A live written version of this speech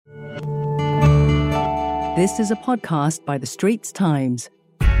This is a podcast by The Straits Times.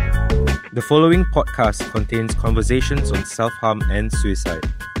 The following podcast contains conversations on self-harm and suicide.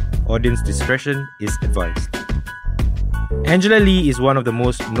 Audience discretion is advised. Angela Lee is one of the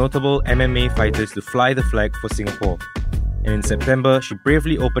most notable MMA fighters to fly the flag for Singapore. And in September, she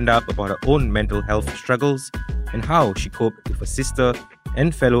bravely opened up about her own mental health struggles and how she coped with her sister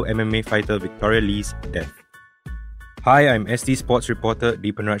and fellow MMA fighter Victoria Lee's death. Hi, I'm ST Sports reporter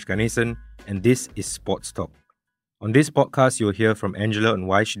Deepanraj Ganesan, and this is Sports Talk. On this podcast, you'll hear from Angela on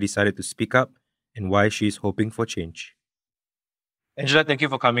why she decided to speak up and why she is hoping for change. Angela, thank you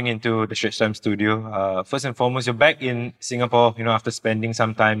for coming into the Straits Times studio. First and foremost, you're back in Singapore, after spending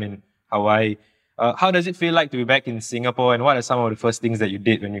some time in Hawaii. How does it feel like to be back in Singapore, and what are some of the first things that you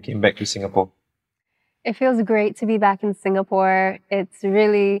did when you came back to Singapore? It feels great to be back in Singapore. It's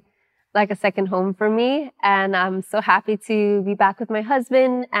really like a second home for me. And I'm so happy to be back with my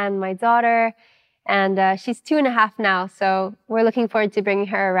husband and my daughter. And she's 2.5 now, so we're looking forward to bringing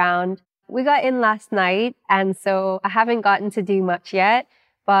her around. We got in last night, and so I haven't gotten to do much yet.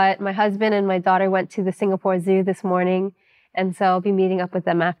 But my husband and my daughter went to the Singapore Zoo this morning, and so I'll be meeting up with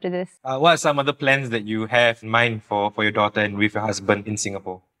them after this. What are some other plans that you have in mind for your daughter and with your husband in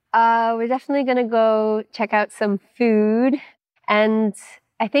Singapore? We're definitely going to go check out some food, and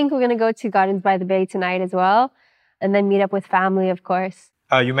I think we're going to go to Gardens by the Bay tonight as well, and then meet up with family, of course.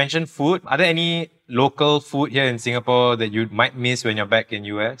 You mentioned food. Are there any local food here in Singapore that you might miss when you're back in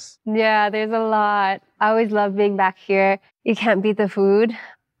US? Yeah, there's a lot. I always love being back here. You can't beat the food,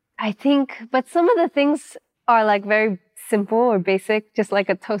 I think. But some of the things are like very simple or basic, just like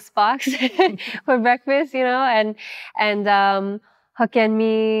a toast box for breakfast, and Hokkien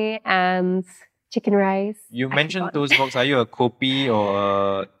mee and chicken rice. You mentioned toast box. Are you a kopi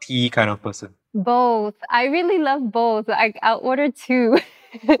or a tea kind of person? Both. I really love both. I'll order 2.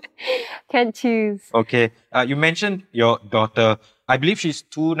 Can't choose. Okay. You mentioned your daughter. I believe she's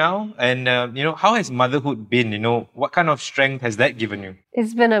 2 now. And, how has motherhood been? What kind of strength has that given you?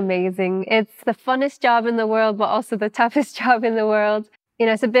 It's been amazing. It's the funnest job in the world, but also the toughest job in the world.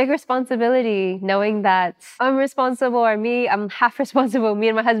 It's a big responsibility knowing that I'm responsible, I'm half responsible, me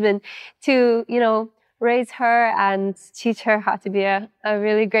and my husband, to, raise her and teach her how to be a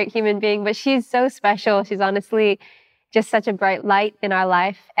really great human being. But she's so special. She's honestly just such a bright light in our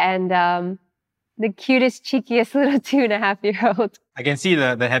life, and the cutest, cheekiest little 2.5-year-old. I can see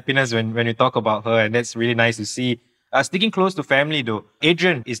the happiness when you talk about her, and that's really nice to see. Sticking close to family though,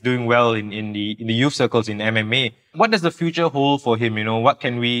 Adrian is doing well in the youth circles in MMA. What does the future hold for him? What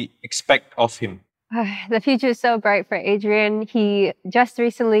can we expect of him? The future is so bright for Adrian. He just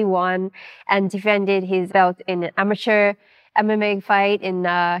recently won and defended his belt in an amateur MMA fight in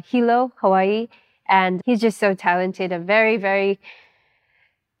Hilo, Hawaii. And he's just so talented and very, very,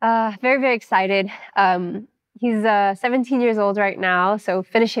 very excited. He's 17 years old right now, so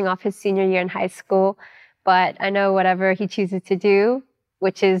finishing off his senior year in high school. But I know whatever he chooses to do,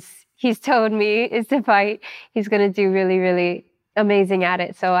 which is, he's told me, is to fight, he's going to do really, really amazing at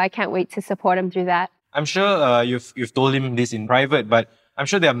it. So I can't wait to support him through that. I'm sure you've told him this in private, but I'm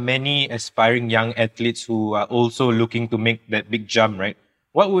sure there are many aspiring young athletes who are also looking to make that big jump, right?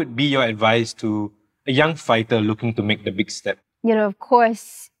 What would be your advice to a young fighter looking to make the big step? Of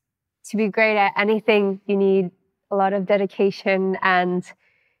course, to be great at anything, you need a lot of dedication and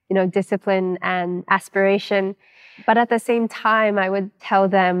discipline and aspiration. But at the same time, I would tell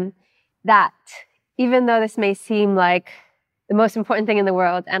them that even though this may seem like the most important thing in the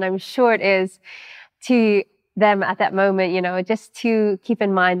world, and I'm sure it is to them at that moment, just to keep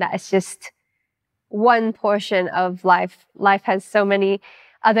in mind that it's just one portion of life. Life has so many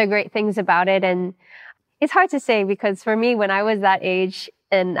other great things about it. And it's hard to say, because for me, when I was that age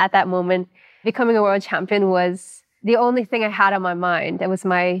and at that moment, becoming a world champion was the only thing I had on my mind. It was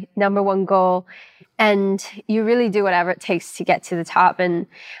my number one goal. And you really do whatever it takes to get to the top. And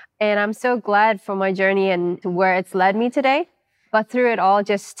I'm so glad for my journey and where it's led me today. But through it all,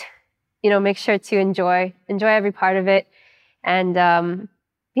 just, make sure to enjoy every part of it. And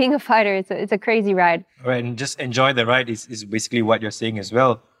being a fighter, it's a crazy ride. Right, and just enjoy the ride is basically what you're saying as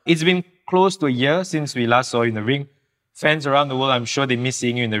well. It's been close to a year since we last saw you in the ring. Fans around the world, I'm sure they miss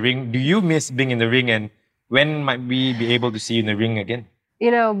seeing you in the ring. Do you miss being in the ring, and when might we be able to see you in the ring again?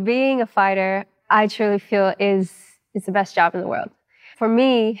 Being a fighter, I truly feel is the best job in the world. For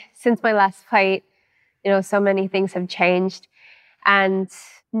me, since my last fight, so many things have changed. And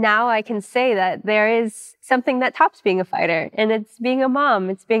now I can say that there is something that tops being a fighter, and it's being a mom,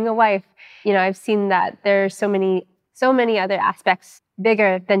 it's being a wife. I've seen that there are so many other aspects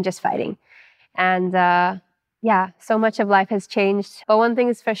bigger than just fighting. And so much of life has changed. But one thing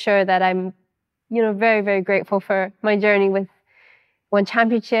is for sure, that I'm very, very grateful for my journey with one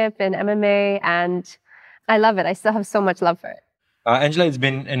championship in MMA, and I love it. I still have so much love for it. Angela, it's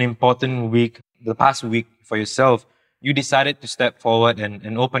been an important week, the past week for yourself. You decided to step forward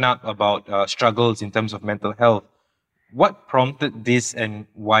and open up about struggles in terms of mental health. What prompted this and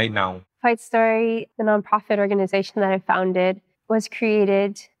why now? Fight Story, the nonprofit organization that I founded, was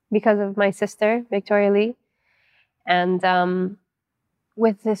created because of my sister, Victoria Lee. And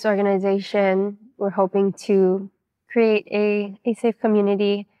with this organization, we're hoping to create a safe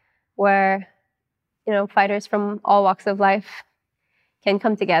community where, fighters from all walks of life can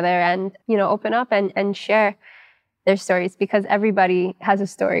come together and, open up and share their stories, because everybody has a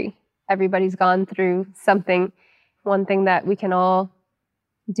story. Everybody's gone through something. One thing that we can all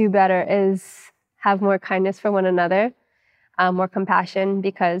do better is have more kindness for one another, more compassion,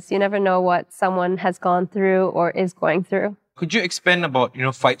 because you never know what someone has gone through or is going through. Could you expand about,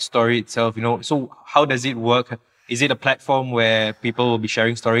 Fight Story itself? So how does it work? Is it a platform where people will be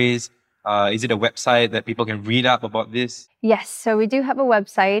sharing stories? Is it a website that people can read up about this? Yes, so we do have a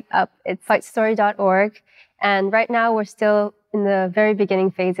website up. It's fightstory.org. And right now we're still in the very beginning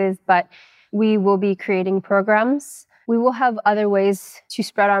phases, but we will be creating programs. We will have other ways to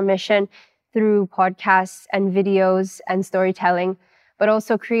spread our mission through podcasts and videos and storytelling, but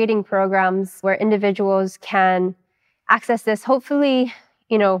also creating programs where individuals can access this. Hopefully,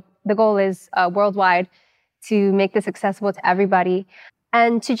 the goal is worldwide, to make this accessible to everybody.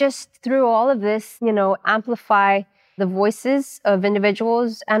 And to just, through all of this, amplify the voices of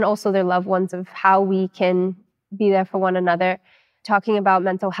individuals and also their loved ones, of how we can be there for one another, talking about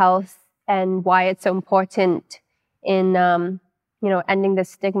mental health and why it's so important in, ending the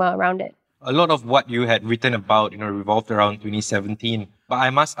stigma around it. A lot of what you had written about, revolved around 2017. But I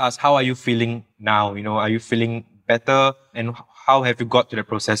must ask, how are you feeling now? Are you feeling better? And how have you got to the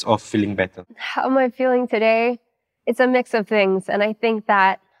process of feeling better? How am I feeling today? It's a mix of things. And I think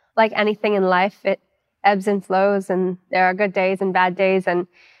that, like anything in life, it ebbs and flows, and there are good days and bad days. And,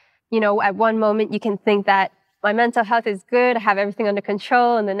 at one moment you can think that my mental health is good, I have everything under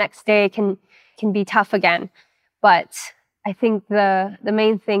control, and the next day can be tough again. But I think the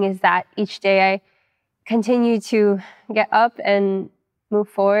main thing is that each day I continue to get up and move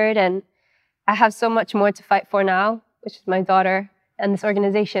forward. And I have so much more to fight for now, which is my daughter and this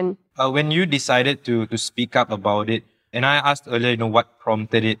organization. When you decided to speak up about it, and I asked earlier, what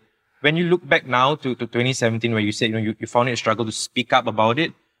prompted it, when you look back now to 2017, where you said, you found it a struggle to speak up about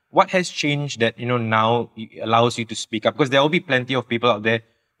it, what has changed that, now allows you to speak up? Because there will be plenty of people out there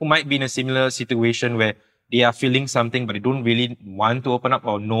who might be in a similar situation where they are feeling something, but they don't really want to open up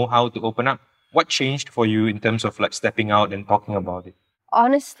or know how to open up. What changed for you in terms of stepping out and talking about it?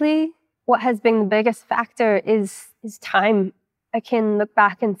 Honestly, what has been the biggest factor is time. I can look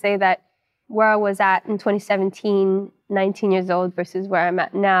back and say that where I was at in 2017, 19 years old, versus where I'm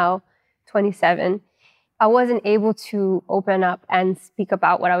at now, 27, I wasn't able to open up and speak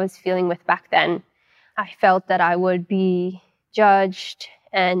about what I was feeling with back then. I felt that I would be judged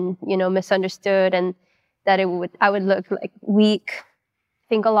and, misunderstood, and that I would look like weak. I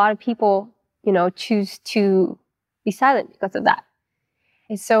think a lot of people, choose to be silent because of that.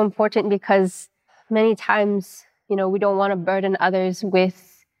 It's so important because many times, we don't want to burden others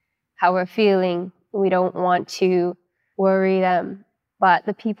with how we're feeling. We don't want to worry them. But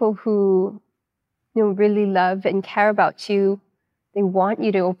the people who, really love and care about you, they want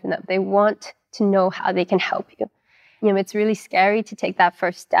you to open up. They want to know how they can help you. It's really scary to take that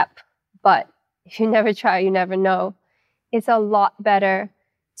first step. But if you never try, you never know. It's a lot better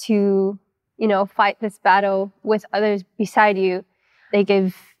to, fight this battle with others beside you. They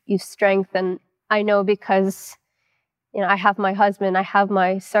give you strength. And I know because, I have my husband, I have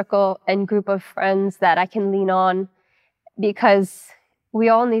my circle and group of friends that I can lean on, because we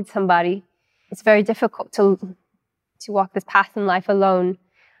all need somebody. It's very difficult to walk this path in life alone.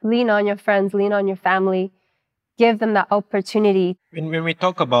 Lean on your friends, lean on your family, give them that opportunity. When we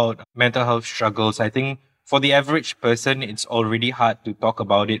talk about mental health struggles, I think for the average person, it's already hard to talk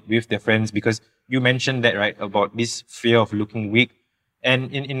about it with their friends, because you mentioned that, right, about this fear of looking weak.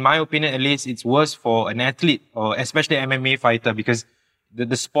 And in my opinion, at least, it's worse for an athlete, or especially an MMA fighter, because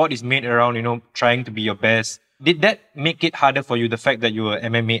the sport is made around, trying to be your best. Did that make it harder for you, the fact that you were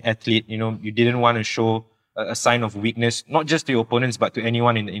an MMA athlete, you didn't want to show a sign of weakness, not just to your opponents, but to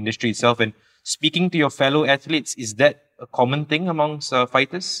anyone in the industry itself? And speaking to your fellow athletes, is that a common thing amongst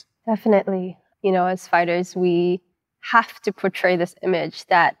fighters? Definitely. As fighters, we have to portray this image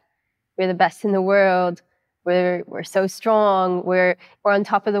that we're the best in the world. We're so strong. We're on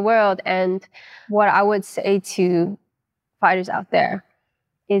top of the world. And what I would say to fighters out there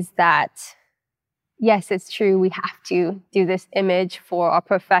is that yes, it's true, we have to do this image for our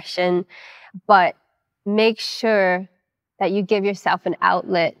profession, but make sure that you give yourself an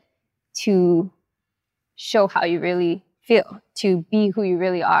outlet to show how you really feel, to be who you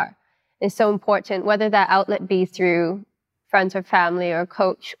really are. It's so important, whether that outlet be through friends or family or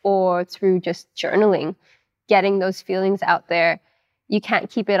coach or through just journaling, getting those feelings out there. You can't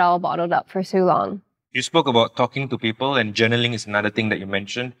keep it all bottled up for so long. You spoke about talking to people, and journaling is another thing that you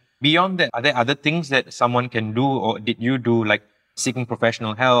mentioned. Beyond that, are there other things that someone can do, or did you do, like seeking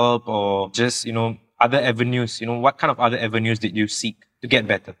professional help or just, other avenues? What kind of other avenues did you seek to get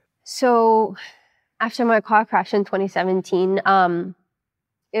better? So after my car crash in 2017,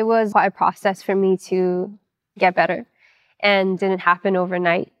 it was quite a process for me to get better and didn't happen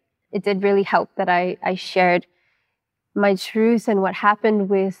overnight. It did really help that I shared my truth and what happened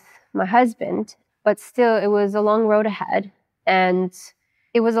with my husband, but still it was a long road ahead and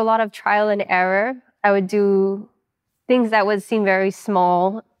it was a lot of trial and error. I would do things that would seem very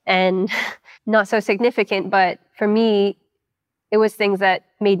small and not so significant, but for me, it was things that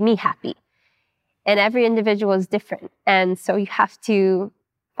made me happy. And every individual is different. And so you have to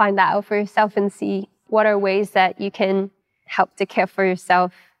find that out for yourself and see what are ways that you can help to care for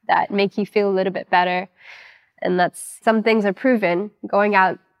yourself that make you feel a little bit better. And that's, some things are proven. Going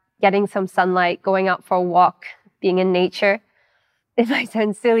out, getting some sunlight, going out for a walk, being in nature. It might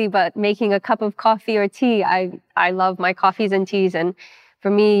sound silly, but making a cup of coffee or tea, I love my coffees and teas. And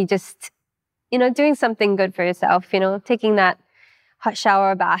for me, just, doing something good for yourself, taking that hot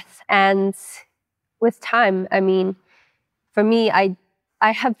shower or bath. And with time, for me, I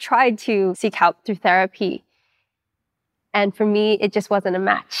have tried to seek help through therapy. And for me, it just wasn't a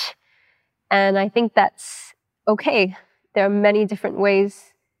match. And I think that's okay. There are many different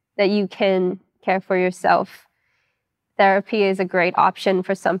ways that you can care for yourself. Therapy is a great option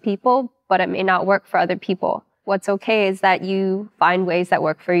for some people, but it may not work for other people. What's okay is that you find ways that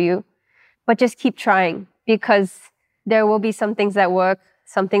work for you, but just keep trying, because there will be some things that work,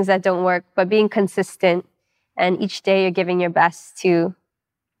 some things that don't work, but being consistent and each day you're giving your best to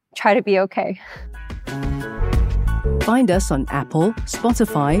try to be okay. Find us on Apple,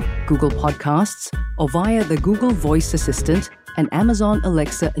 Spotify, Google Podcasts, or via the Google Voice Assistant and Amazon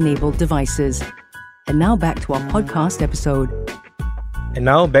Alexa-enabled devices. And now back to our podcast episode. And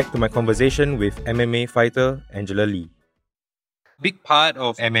now back to my conversation with MMA fighter Angela Lee. Big part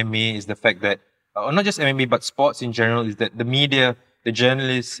of MMA is the fact that, or not just MMA, but sports in general, is that the media, the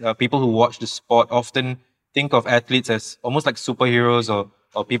journalists, people who watch the sport often think of athletes as almost like superheroes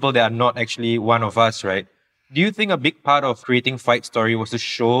or people that are not actually one of us, right? Do you think a big part of creating Fight Story was to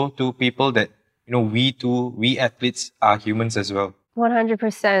show to people that, we athletes are humans as well?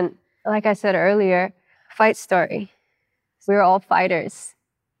 100%. Like I said earlier, Fight Story. We're all fighters.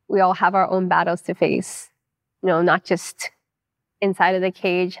 We all have our own battles to face. Not just inside of the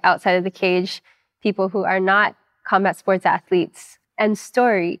cage, outside of the cage, people who are not combat sports athletes. And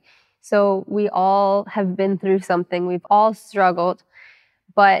story. So we all have been through something. We've all struggled.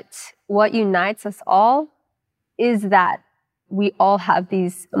 But what unites us all is that we all have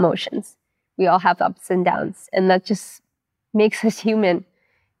these emotions. We all have ups and downs. And that just makes us human.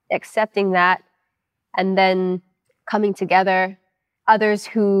 Accepting that and then coming together, others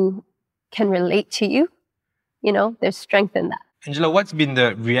who can relate to you, there's strength in that. Angela, what's been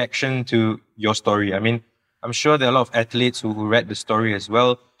the reaction to your story? I'm sure there are a lot of athletes who read the story as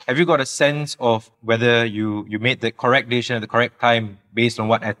well. Have you got a sense of whether you made the correct decision at the correct time based on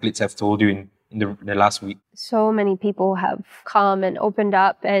what athletes have told you in the last week? So many people have come and opened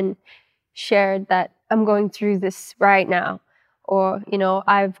up and shared that I'm going through this right now. Or,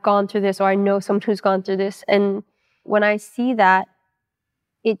 I've gone through this, or I know someone who's gone through this. And when I see that,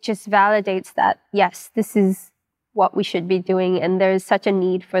 it just validates that, yes, this is what we should be doing. And there's such a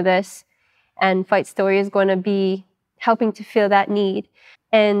need for this. And Fight Story is going to be helping to fill that need.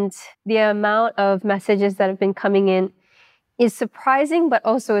 And the amount of messages that have been coming in is surprising, but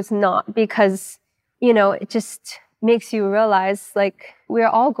also it's not, because, it just makes you realize, we're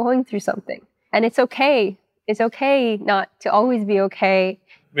all going through something. And it's okay. It's okay not to always be okay.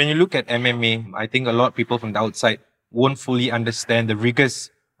 When you look at MMA, I think a lot of people from the outside won't fully understand the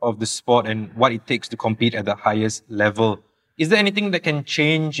rigors of the sport and what it takes to compete at the highest level. Is there anything that can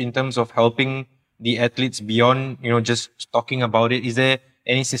change in terms of helping the athletes beyond, just talking about it? Is there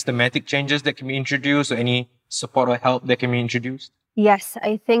any systematic changes that can be introduced or any support or help that can be introduced? Yes,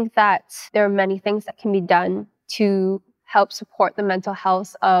 I think that there are many things that can be done to help support the mental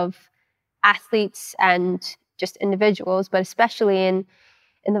health of athletes and just individuals, but especially in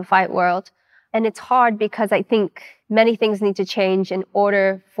the fight world. And it's hard because I think many things need to change in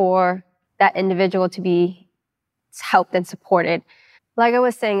order for that individual to be helped and supported. Like I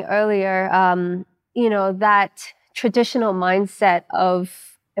was saying earlier, that traditional mindset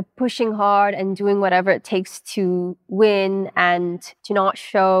of pushing hard and doing whatever it takes to win and to not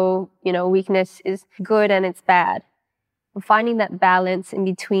show, weakness is good and it's bad. But finding that balance in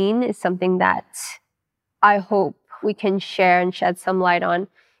between is something that I hope we can share and shed some light on,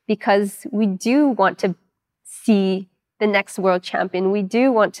 because we do want to see the next world champion. We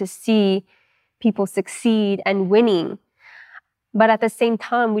do want to see people succeed and winning. But at the same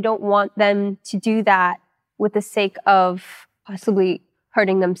time, we don't want them to do that with the sake of possibly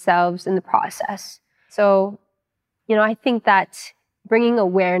hurting themselves in the process. So, I think that bringing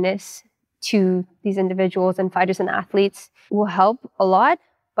awareness to these individuals and fighters and athletes will help a lot,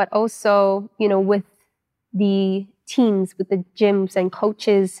 but also, with the teams, with the gyms and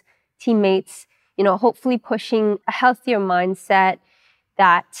coaches, teammates, hopefully pushing a healthier mindset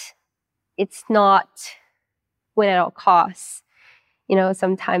that it's not win at all costs.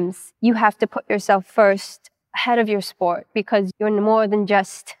 Sometimes you have to put yourself first ahead of your sport, because you're more than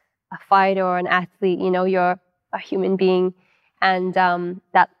just a fighter or an athlete. You're a human being, and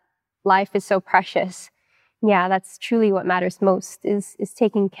that life is so precious. Yeah, that's truly what matters most, is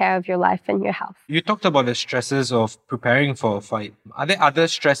taking care of your life and your health. You talked about the stresses of preparing for a fight. Are there other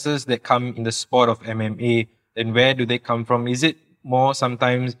stresses that come in the sport of MMA, and where do they come from? Is it more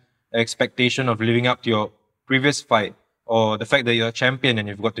sometimes an expectation of living up to your previous fight, or the fact that you're a champion and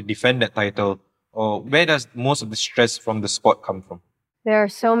you've got to defend that title? Or where does most of the stress from the sport come from? There are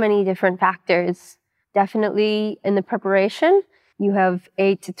so many different factors. Definitely in the preparation, you have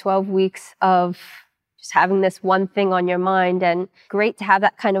 8 to 12 weeks of just having this one thing on your mind, and great to have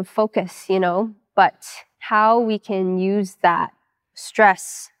that kind of focus, but how we can use that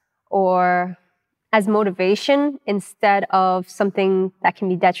stress or as motivation instead of something that can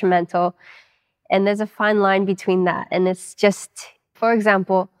be detrimental. And there's a fine line between that. And it's just, for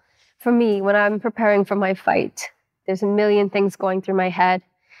example, for me, when I'm preparing for my fight, there's a million things going through my head.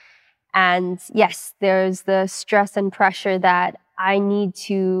 And yes, there's the stress and pressure that I need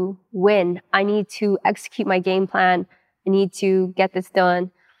to win. I need to execute my game plan. I need to get this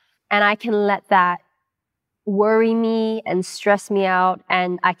done. And I can let that worry me and stress me out,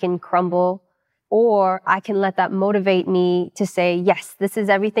 and I can crumble. Or I can let that motivate me to say, yes, this is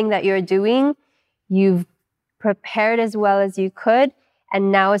everything that you're doing. You've prepared as well as you could.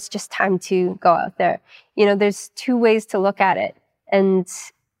 And now it's just time to go out there. There's two ways to look at it. And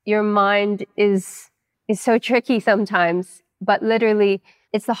your mind is so tricky sometimes. But literally,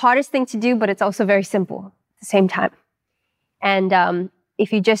 it's the hardest thing to do, but it's also very simple at the same time. And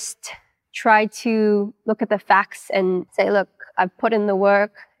if you just try to look at the facts and say, look, I've put in the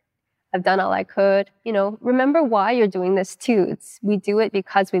work, I've done all I could, remember why you're doing this too. We do it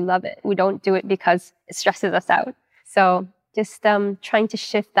because we love it. We don't do it because it stresses us out. So just trying to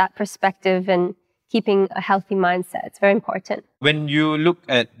shift that perspective and keeping a healthy mindset. It's very important. When you look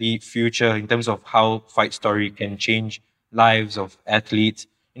at the future in terms of how Fight Story can change lives of athletes,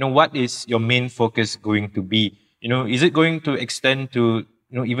 what is your main focus going to be? Is it going to extend to,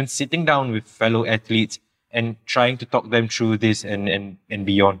 even sitting down with fellow athletes and trying to talk them through this and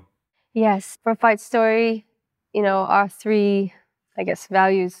beyond? Yes. For Fight Story, our three,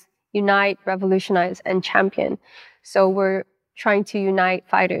 values: unite, revolutionize, and champion. So we're trying to unite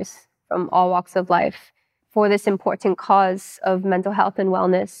fighters from all walks of life for this important cause of mental health and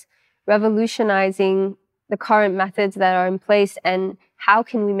wellness, revolutionizing the current methods that are in place, and how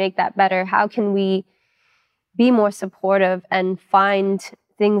can we make that better? How can we be more supportive and find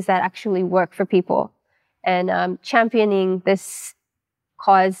things that actually work for people? And championing this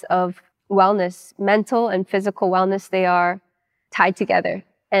cause of wellness, mental and physical wellness, they are tied together.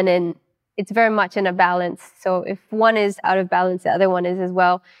 And it's very much in a balance. So if one is out of balance, the other one is as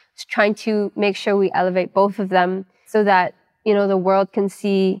well. Just trying to make sure we elevate both of them so that, the world can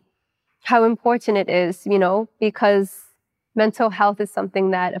see how important it is, because mental health is something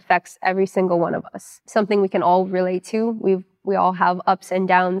that affects every single one of us. Something we can all relate to. We all have ups and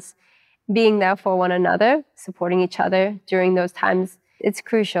downs. Being there for one another, supporting each other during those times, it's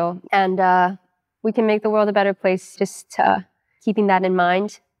crucial. And we can make the world a better place just keeping that in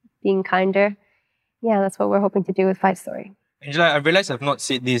mind, being kinder. Yeah, that's what we're hoping to do with Fight Story. Angela, I realize I've not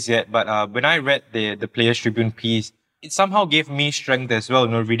said this yet, but when I read the Players Tribune piece, it somehow gave me strength as well,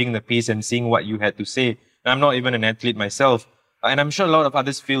 reading the piece and seeing what you had to say. And I'm not even an athlete myself, and I'm sure a lot of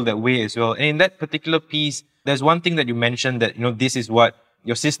others feel that way as well. And in that particular piece, there's one thing that you mentioned that, this is what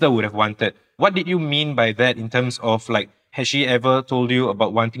your sister would have wanted. What did you mean by that in terms of has she ever told you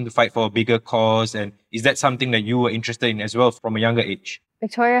about wanting to fight for a bigger cause? And is that something that you were interested in as well from a younger age?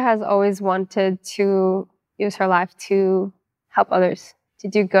 Victoria has always wanted to use her life to help others, to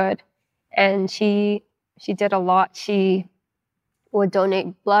do good. And she did a lot. She would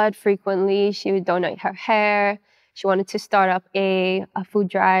donate blood frequently. She would donate her hair. She wanted to start up a food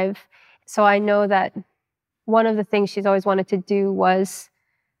drive. So I know that one of the things she's always wanted to do was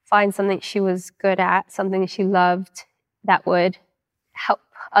find something she was good at, something she loved that would help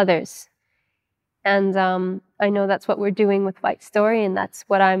others. And I know that's what we're doing with White Story, and that's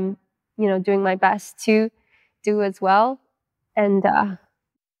what I'm, doing my best to do as well. And I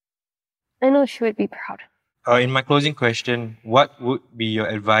know she would be proud. In my closing question, what would be your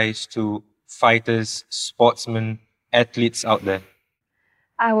advice to fighters, sportsmen, athletes out there?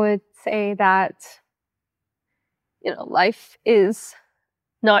 I would say that, life is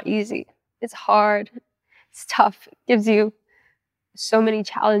not easy. It's hard. It's tough. It gives you so many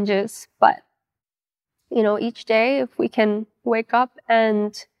challenges. But, each day, if we can wake up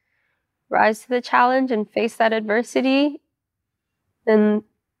and rise to the challenge and face that adversity, then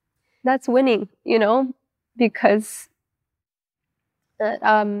that's winning, because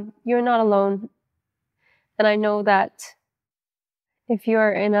you're not alone. And I know that if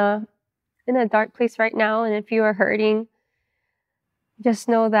you're in a dark place right now, and if you are hurting, just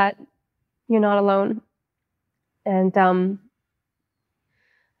know that you're not alone. And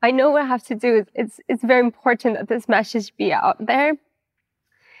I know what I have to do. It's very important that this message be out there.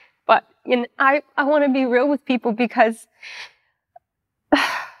 But I want to be real with people because,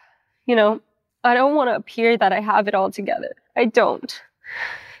 I don't want to appear that I have it all together. I don't.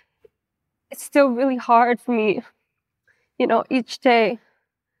 It's still really hard for me, each day.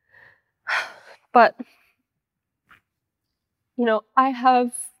 But, I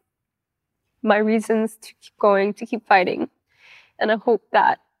have my reasons to keep going, to keep fighting. And I hope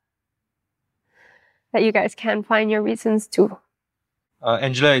that you guys can find your reasons too.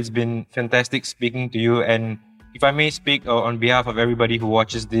 Angela, it's been fantastic speaking to you. And if I may speak on behalf of everybody who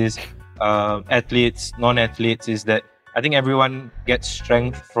watches this, athletes, non-athletes, is that I think everyone gets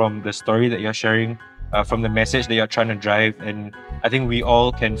strength from the story that you're sharing, from the message that you're trying to drive. And I think we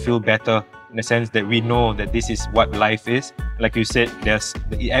all can feel better in the sense that we know that this is what life is. Like you said, there's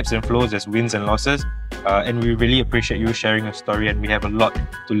the ebbs and flows, there's wins and losses. And we really appreciate you sharing your story, and we have a lot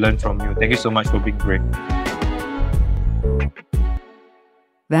to learn from you. Thank you so much for being great.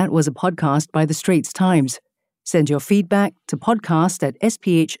 That was a podcast by The Straits Times. Send your feedback to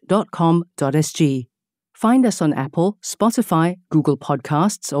podcast@sph.com.sg. Find us on Apple, Spotify, Google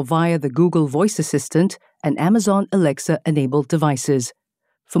Podcasts, or via the Google Voice Assistant and Amazon Alexa-enabled devices.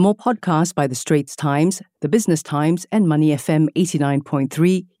 For more podcasts by The Straits Times, The Business Times, and Money FM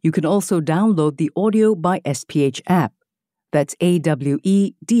 89.3, you can also download the Audio by SPH app. That's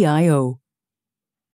AWEDIO.